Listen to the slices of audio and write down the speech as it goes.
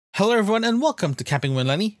Hello, everyone, and welcome to Camping with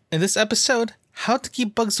Lenny. In this episode, how to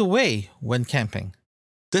keep bugs away when camping.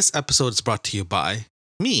 This episode is brought to you by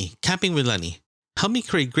me, Camping with Lenny. Help me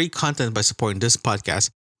create great content by supporting this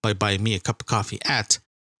podcast by buying me a cup of coffee at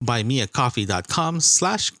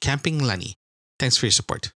buymeacoffee.com/campinglenny. Thanks for your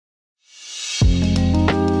support.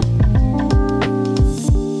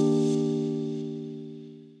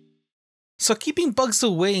 So keeping bugs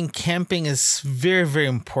away in camping is very, very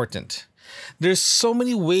important. There's so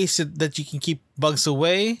many ways that you can keep bugs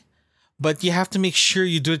away, but you have to make sure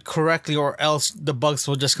you do it correctly, or else the bugs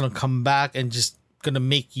will just gonna come back and just gonna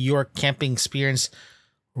make your camping experience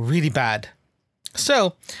really bad.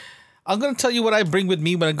 So I'm gonna tell you what I bring with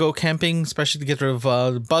me when I go camping, especially to get rid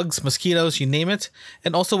of bugs, mosquitoes, you name it,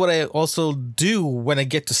 and also what I also do when I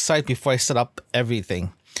get to site before I set up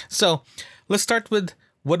everything. So let's start with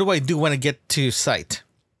what do I do when I get to site.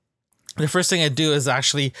 The first thing I do is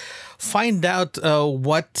actually find out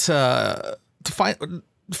the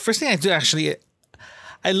first thing I do actually,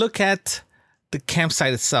 I look at the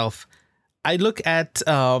campsite itself. I look at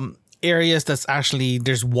areas that's actually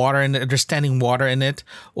there's water in it, there's standing water in it,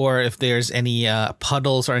 or if there's any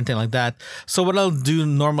puddles or anything like that. So what I'll do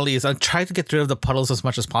normally is I'll try to get rid of the puddles as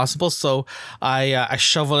much as possible. So I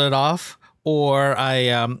shovel it off, or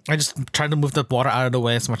I just try to move the water out of the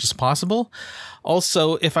way as much as possible.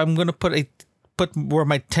 Also, if I'm gonna put where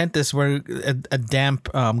my tent is, where a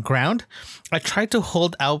damp ground, I try to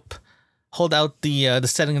hold out the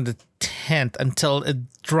setting of the tent until it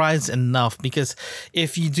dries enough. Because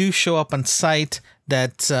if you do show up on site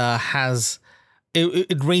that has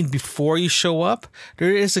it rained before you show up,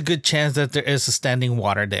 there is a good chance that there is a standing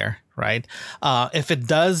water there, right? If it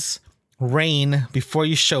does rain before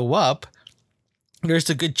you show up, there's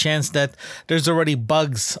a good chance that there's already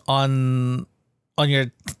bugs on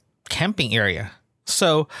your camping area.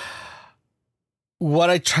 So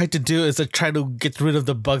what I try to do is I try to get rid of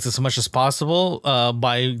the bugs as much as possible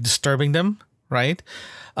by disturbing them, right?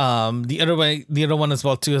 The other one as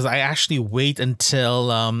well too is I actually wait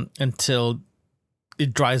until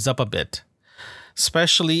it dries up a bit,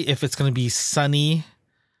 especially if it's going to be sunny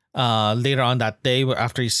later on that day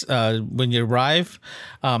after when you arrive.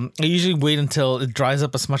 I usually wait until it dries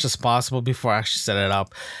up as much as possible before I actually set it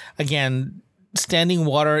up. Again, standing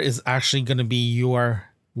water is actually going to be your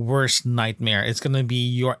worst nightmare. It's going to be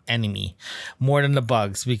your enemy more than the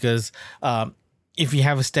bugs, because if you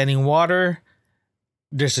have a standing water,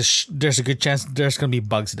 there's a good chance there's going to be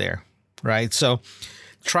bugs there, right? So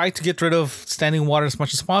try to get rid of standing water as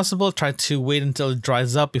much as possible. Try to wait until it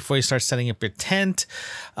dries up before you start setting up your tent.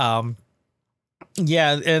 That's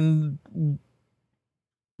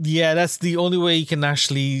the only way you can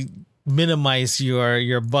actually minimize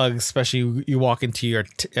your bugs, especially you walk into your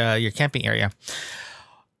camping area.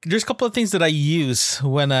 There's a couple of things that I use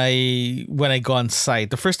when I go on site.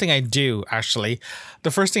 The first thing I do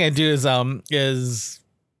is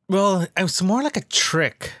well, it's more like a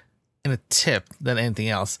trick and a tip than anything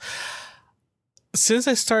else. Since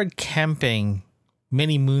I started camping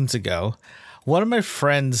many moons ago, one of my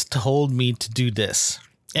friends told me to do this,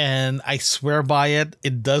 and I swear by it.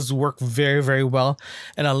 It does work very, very well,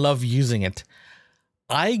 and I love using it.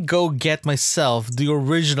 I go get myself the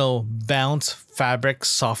original Bounce fabric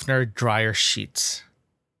softener dryer sheets.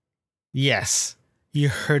 Yes, you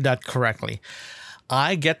heard that correctly.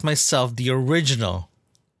 I get myself the original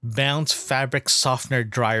Bounce fabric softener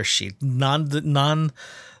dryer sheet, non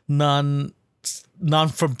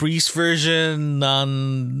Febreze version,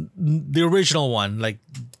 the original one, like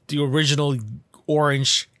the original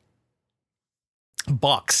orange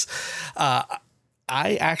box.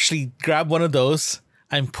 I actually grab one of those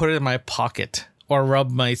and put it in my pocket or rub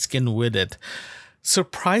my skin with it.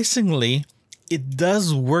 Surprisingly, it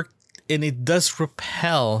does work, and it does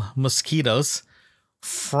repel mosquitoes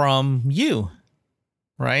from you,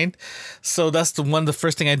 right? So that's the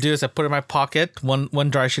first thing I do is I put it in my pocket, one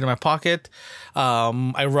dry sheet in my pocket.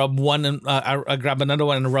 I rub one, and I grab another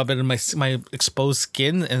one and rub it in my exposed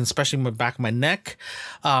skin, and especially my back of my neck.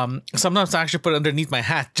 Sometimes I actually put it underneath my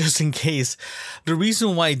hat just in case. The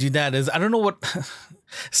reason why I do that is I don't know what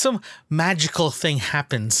some magical thing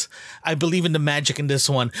happens. I believe in the magic in this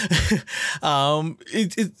one.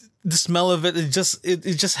 The smell of it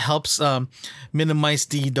just helps minimize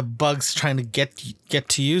the bugs trying to get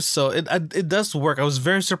to you. So it does work. I was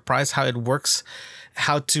very surprised how it works,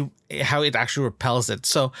 how it actually repels it.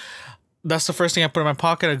 So that's the first thing I put in my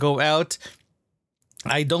pocket. I go out,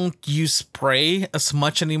 I don't use spray as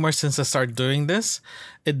much anymore since I started doing this.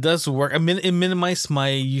 It does work. I mean, it minimized my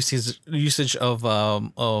usage of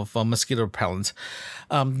mosquito repellent.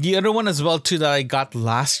 The other one as well too that I got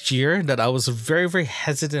last year that I was very very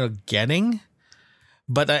hesitant of getting,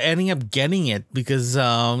 but I ended up getting it because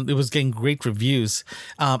it was getting great reviews.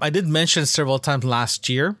 I did mention it several times last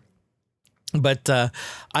year, but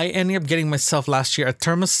I ended up getting myself last year a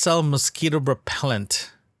Thermacell mosquito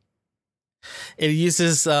repellent. It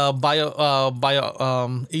uses it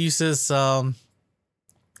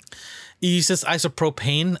uses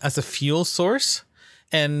isopropane as a fuel source,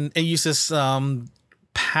 and it uses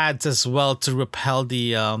pads as well to repel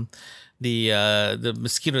the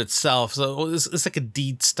mosquito itself. So it's like a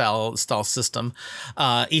deed style system.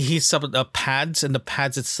 It heats up the pads, and the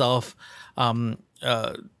pads itself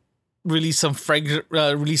release some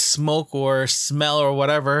release smoke or smell or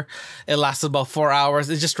whatever. It lasts about 4 hours.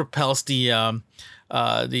 It just repels the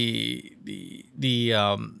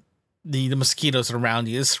mosquitoes around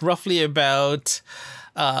you. It's roughly about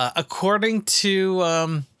according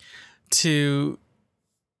to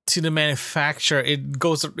the manufacturer, it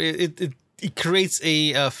goes it creates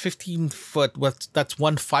a 15-foot, that's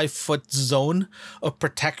 5-foot zone of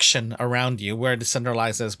protection around you where the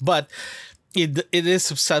centralized is, but it is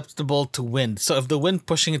susceptible to wind. So if the wind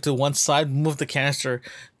pushing it to one side, move the canister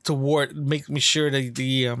toward, make me sure that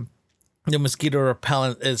the mosquito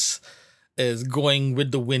repellent is going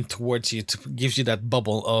with the wind towards you, to gives you that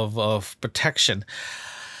bubble of protection.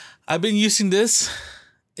 I've been using this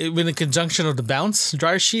in conjunction of the Bounce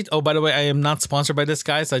dryer sheet. Oh, by the way, I am not sponsored by this,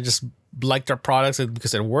 guys. I just like their products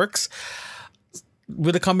because it works.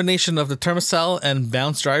 With a combination of the Thermacell and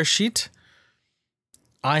Bounce dryer sheet,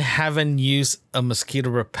 I haven't used a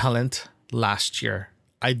mosquito repellent last year.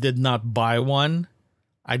 I did not buy one.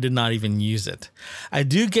 I did not even use it. I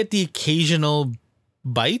do get the occasional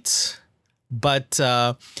bites, but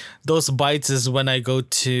those bites is when I go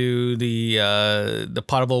to the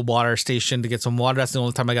potable water station to get some water. That's the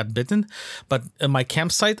only time I got bitten. But in my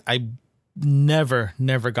campsite, I never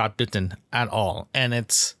got bitten at all. And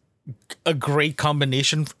it's a great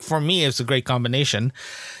combination. For me, it's a great combination.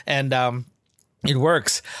 And it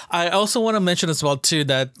works. I also want to mention as well too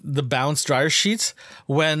that the Bounce dryer sheets,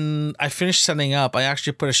 when I finished setting up, I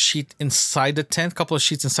actually put a sheet inside the tent, couple of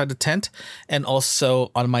sheets inside the tent, and also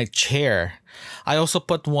on my chair. I also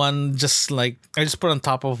put one just put on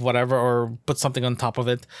top of whatever, or put something on top of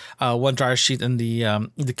it. One dryer sheet in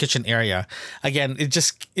the kitchen area. Again, it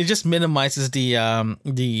just minimizes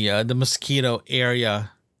the mosquito area,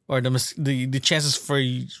 or the chances for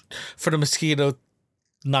the mosquito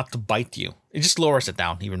not to bite you. It just lowers it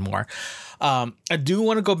down even more. I do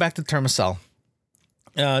want to go back to Thermacell.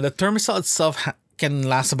 The Thermacell itself can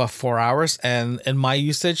last about 4 hours, and in my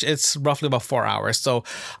usage, it's roughly about 4 hours. So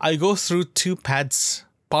I go through 2 pads,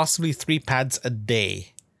 possibly 3 pads a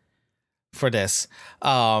day for this.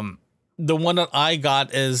 The one that I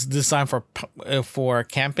got is designed for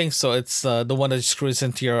camping, so it's the one that screws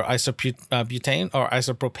into your butane or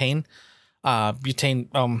isopropane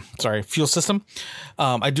fuel system.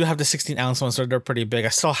 I do have the 16-ounce one, so they're pretty big. I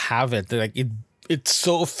still have it. It's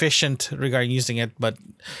so efficient regarding using it, but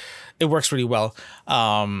it works really well.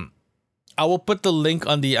 I will put the link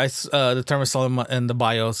on the Thermacell and the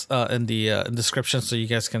bios in the description, so you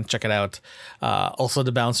guys can check it out. Also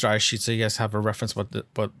the Bounce dryer sheet, so you guys have a reference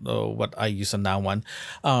what I use on that one.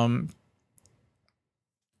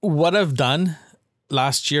 What I've done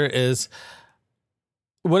last year is,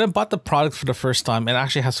 when I bought the product for the first time, it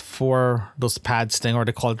actually has 4 those pads thing, or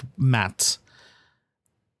they call it mats.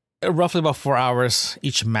 Roughly about 4 hours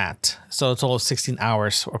each mat, so a total of 16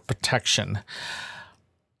 hours of protection.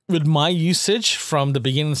 With my usage from the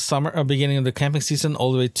beginning of summer, or beginning of the camping season,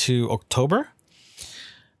 all the way to October,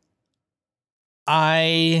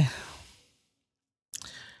 I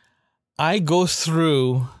go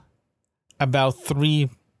through about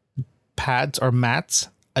 3 pads or mats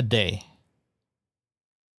a day.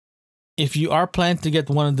 If you are planning to get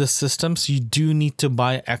one of the systems, you do need to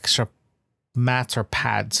buy extra mats or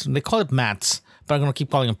pads. They call it mats, but I'm going to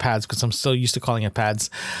keep calling them pads because I'm so used to calling it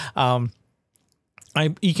pads.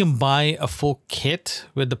 You can buy a full kit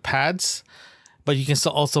with the pads, but you can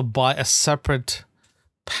still also buy a separate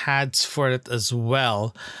pads for it as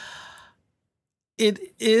well. It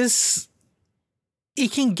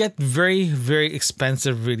can get very, very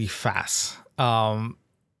expensive really fast.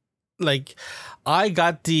 I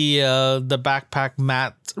got the backpack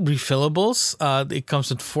mat refillables. It comes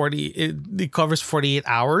with 40. It covers 48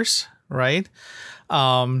 hours, right?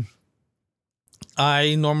 I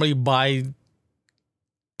normally buy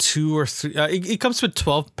 2 or 3. It comes with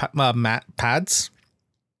 12 mat pads,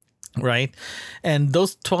 right? And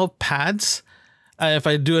those 12 pads, if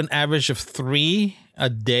I do an average of 3 a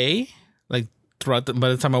day, like throughout by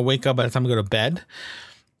the time I wake up, by the time I go to bed,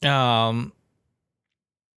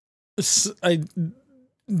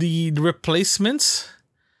 the replacements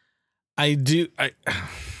I do.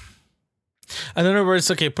 In other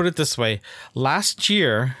words, okay, put it this way. Last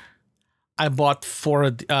year, I bought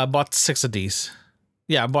 6 of these.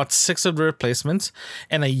 Yeah, I bought 6 of the replacements,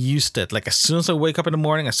 and I used it. Like as soon as I wake up in the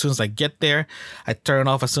morning, as soon as I get there, I turn it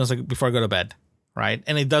off as soon as before I go to bed, right?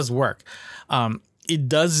 And it does work. It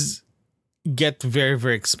does get very,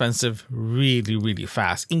 very expensive really, really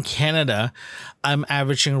fast. In Canada, I'm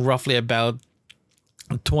averaging roughly about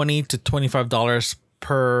 $20 to $25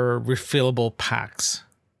 per refillable packs,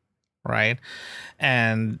 right?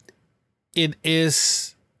 And it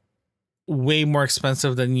is way more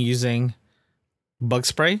expensive than using bug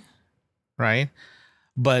spray, right?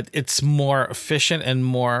 But it's more efficient and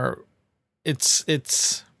more it's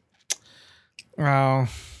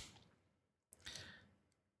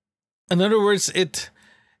in other words, it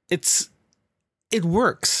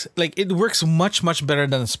works. Like it works much, much better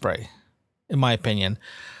than a spray, in my opinion.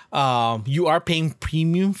 You are paying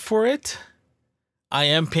premium for it. I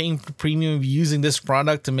am paying premium using this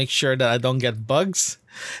product to make sure that I don't get bugs.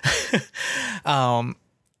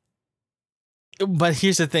 But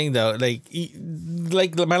here's the thing though, like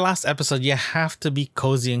my last episode, you have to be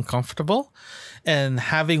cozy and comfortable. And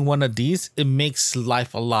having one of these, it makes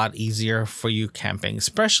life a lot easier for you camping,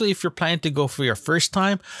 especially if you're planning to go for your first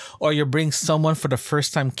time or you bring someone for the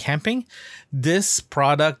first time camping. This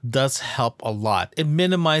product does help a lot. It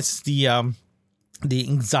minimizes the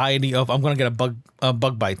anxiety of I'm going to get a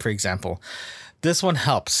bug bite, for example. This one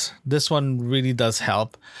helps. This one really does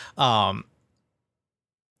help. And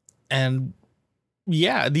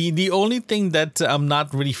yeah, the only thing that I'm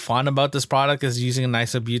not really fond about this product is using an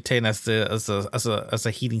isobutane as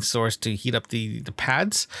a heating source to heat up the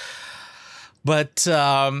pads. But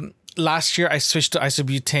last year I switched to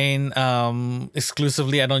isobutane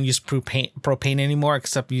exclusively. I don't use propane anymore,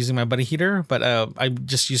 except using my buddy heater. But I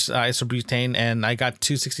just use isobutane, and I got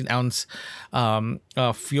 2 16-ounce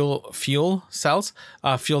fuel cells,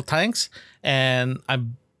 fuel tanks, and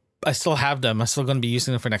I still have them. I'm still going to be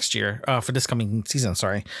using them for next year, for this coming season.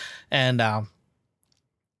 Sorry, and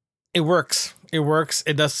it works. It works.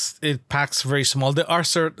 It does. It packs very small. There are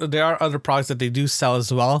other products that they do sell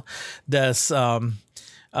as well. There's smaller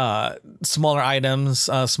items,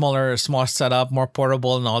 smaller setup, more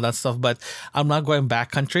portable, and all that stuff. But I'm not going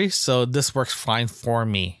backcountry, so this works fine for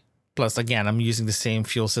me. Plus, again, I'm using the same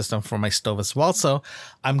fuel system for my stove as well, so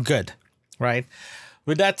I'm good. Right.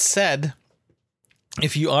 With that said,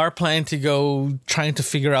 if you are planning to go trying to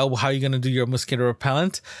figure out how you're going to do your mosquito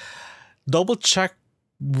repellent, double check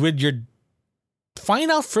find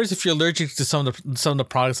out first if you're allergic to some of the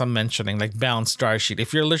products I'm mentioning, like Bounce, Dry Sheet.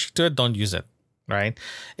 If you're allergic to it, don't use it, right?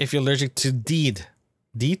 If you're allergic to DEET,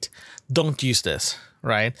 don't use this,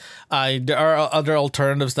 right? There are other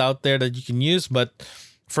alternatives out there that you can use, but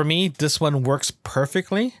for me, this one works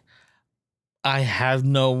perfectly. I have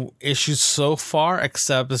no issues so far,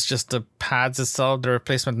 except it's just the pads itself. The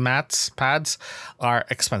replacement pads are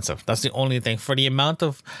expensive. That's the only thing. For the amount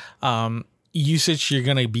of usage you're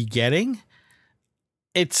going to be getting,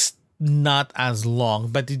 it's not as long.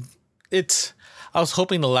 But I was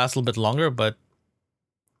hoping to last a little bit longer, but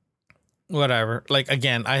whatever. Like,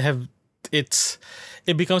 again, it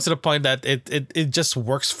becomes to the point that it just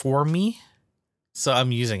works for me. So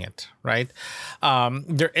I'm using it, right?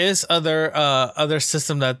 There is other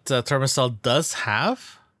system that Thermacell does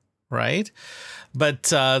have, right? But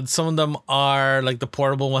some of them are like the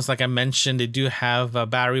portable ones, like I mentioned. They do have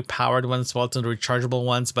battery powered ones, as well as the rechargeable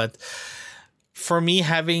ones. But for me,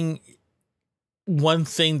 having one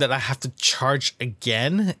thing that I have to charge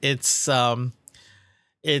again, it's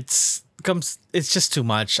just too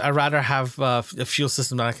much. I'd rather have a fuel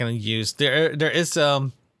system that I can use. There is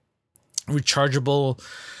rechargeable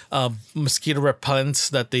mosquito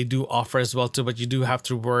repellents that they do offer as well too, but you do have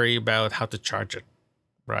to worry about how to charge it,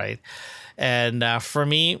 right? And for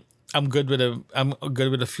me, I'm good with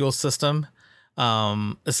a fuel system.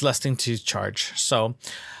 It's less thing to charge. So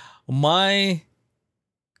my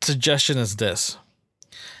suggestion is this: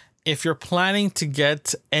 if you're planning to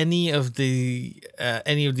get any of the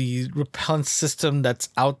repellent system that's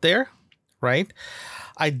out there, right,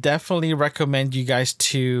 I definitely recommend you guys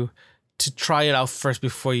to try it out first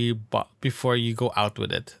before you go out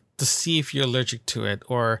with it, to see if you're allergic to it,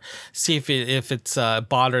 or see if it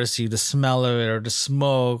bothers you, the smell of it, or the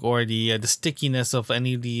smoke, or the stickiness of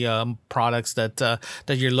any of the products that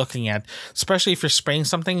you're looking at. Especially if you're spraying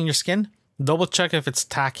something in your skin, double check if it's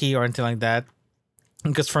tacky or anything like that.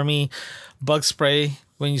 Because for me, bug spray,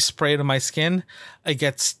 when you spray it on my skin, it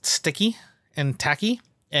gets sticky and tacky,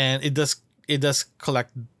 and it does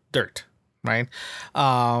collect dirt, right?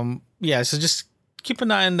 So just keep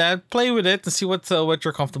an eye on that. Play with it and see what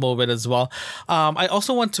you're comfortable with as well. I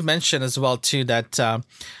also want to mention as well too that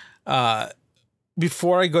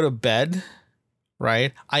before I go to bed,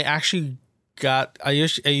 right, I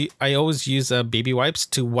always use baby wipes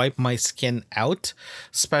to wipe my skin out,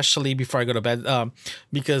 especially before I go to bed,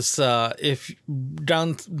 because if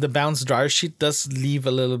the Bounce dryer sheet does leave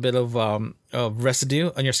a little bit of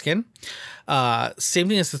residue on your skin. Same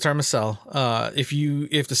thing as the Thermacell.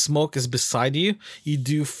 If the smoke is beside you, you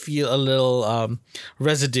do feel a little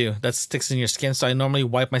residue that sticks in your skin. So I normally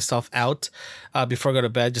wipe myself out before I go to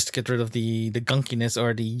bed, just to get rid of the gunkiness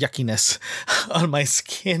or the yuckiness on my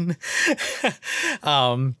skin.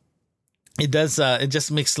 It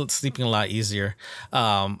just makes sleeping a lot easier.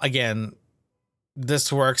 Again,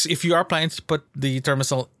 this works. If you are planning to put the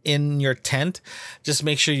Thermacell in your tent, just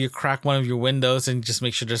make sure you crack one of your windows and just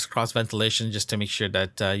make sure there's cross ventilation, just to make sure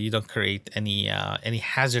that you don't create any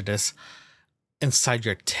hazardous inside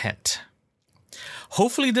your tent.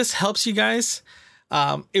 Hopefully this helps you guys.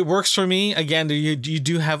 It works for me. Again, you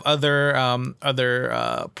do have other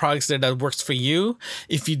products there that works for you.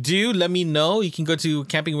 If you do, let me know. You can go to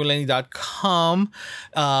campingwithlenny.com.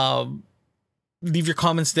 Leave your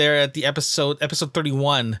comments there at the episode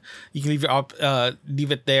 31. You can leave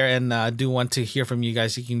it there, and do want to hear from you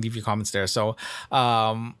guys. You can leave your comments there. So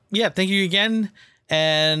thank you again,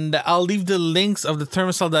 and I'll leave the links of the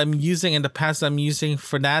Thermacell that I'm using and the pads that I'm using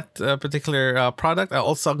for that particular product. I'm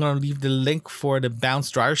also going to leave the link for the Bounce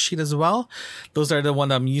dryer sheet as well. Those are the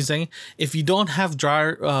one I'm using. If you don't have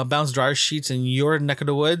Bounce dryer sheets in your neck of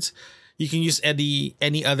the woods, you can use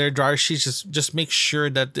any other dryer sheets. Just make sure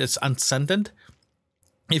that it's unscented.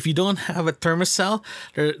 If you don't have a Thermacell,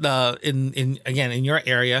 in your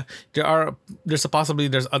area, there's a possibility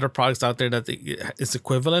there's other products out there that is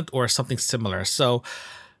equivalent or something similar. So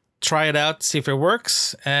try it out, see if it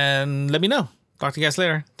works, and let me know. Talk to you guys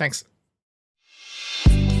later. Thanks.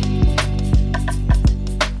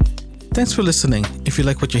 Thanks for listening. If you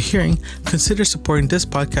like what you're hearing, consider supporting this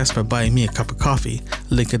podcast by buying me a cup of coffee.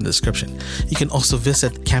 Link in the description. You can also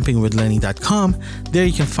visit campingwithlenny.com. There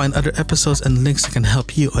you can find other episodes and links that can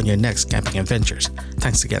help you on your next camping adventures.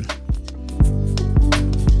 Thanks again.